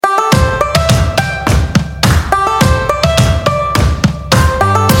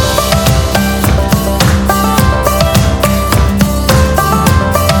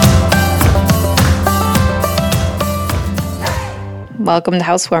Welcome to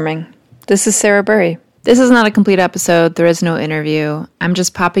Housewarming. This is Sarah Burry. This is not a complete episode. There is no interview. I'm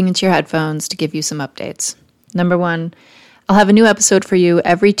just popping into your headphones to give you some updates. Number one, I'll have a new episode for you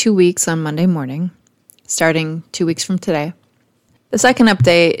every 2 weeks on Monday morning, starting 2 weeks from today. The second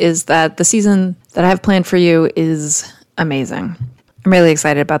update is that the season that I have planned for you is amazing. I'm really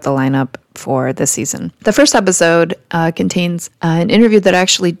excited about the lineup for this season. The first episode contains an interview that I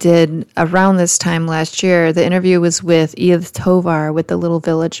actually did around this time last year. The interview was with Edith Tovar with the Little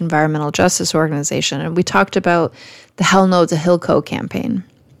Village Environmental Justice Organization, and we talked about the Hell No to Hilco campaign.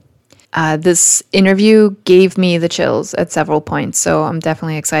 This interview gave me the chills at several points, so I'm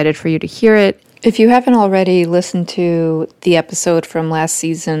definitely excited for you to hear it. If you haven't already listened to the episode from last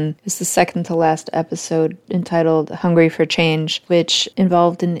season, it's the second to last episode entitled Hungry for Change, which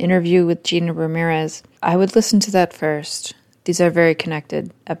involved an interview with Gina Ramirez. I would listen to that first. These are very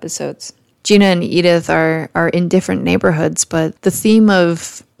connected episodes. Gina and Edith are in different neighborhoods, but the theme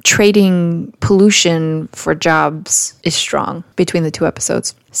of trading pollution for jobs is strong between the two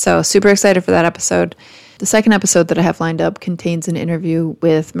episodes. So super excited for that episode. The second episode that I have lined up contains an interview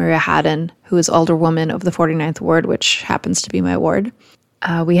with Maria Haddon, who is Alderwoman of the 49th Ward, which happens to be my ward.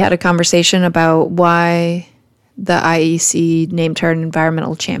 We had a conversation about why the IEC named her an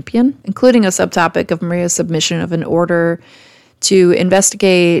environmental champion, including a subtopic of Maria's submission of an order to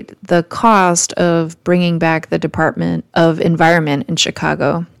investigate the cost of bringing back the Department of Environment in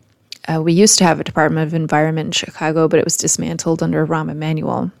Chicago. We used to have a Department of Environment in Chicago, but it was dismantled under Rahm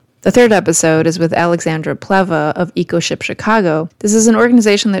Emanuel. The third episode is with Alexandra Pleva of EcoShip Chicago. This is an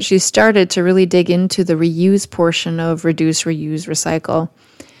organization that she started to really dig into the reuse portion of reduce, reuse, recycle.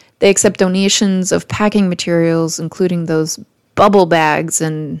 They accept donations of packing materials, including those bubble bags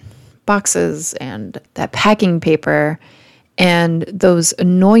and boxes and that packing paper and those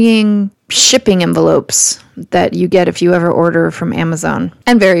annoying shipping envelopes that you get if you ever order from Amazon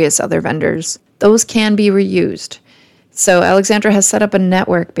and various other vendors. Those can be reused. So Alexandra has set up a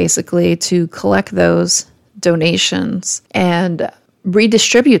network basically to collect those donations and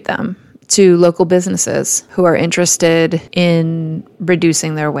redistribute them to local businesses who are interested in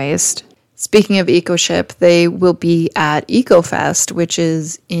reducing their waste. Speaking of EcoShip, they will be at EcoFest, which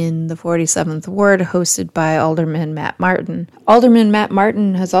is in the 47th Ward, hosted by Alderman Matt Martin. Alderman Matt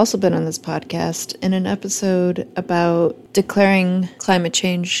Martin has also been on this podcast in an episode about declaring climate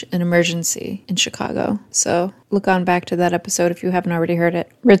change an emergency in Chicago. So look on back to that episode if you haven't already heard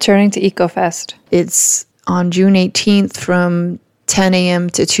it. Returning to EcoFest. It's on June 18th from 10 a.m.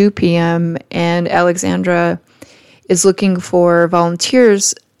 to 2 p.m., and Alexandra is looking for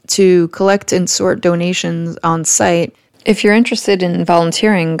volunteers to collect and sort donations on site. If you're interested in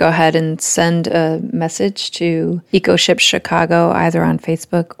volunteering, go ahead and send a message to EcoShip Chicago either on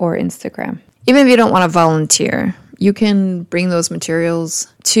Facebook or Instagram. Even if you don't want to volunteer, you can bring those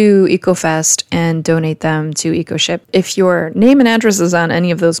materials to EcoFest and donate them to EcoShip. If your name and address is on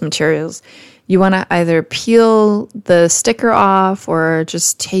any of those materials, you want to either peel the sticker off or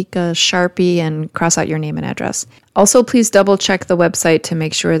just take a Sharpie and cross out your name and address. Also, please double check the website to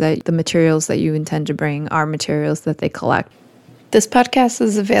make sure that the materials that you intend to bring are materials that they collect. This podcast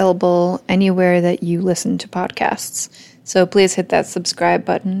is available anywhere that you listen to podcasts. So please hit that subscribe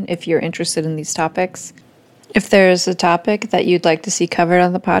button if you're interested in these topics. If there's a topic that you'd like to see covered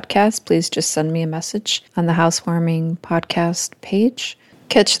on the podcast, please just send me a message on the Housewarming podcast page.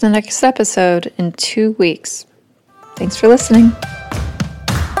 Catch the next episode in 2 weeks. Thanks for listening.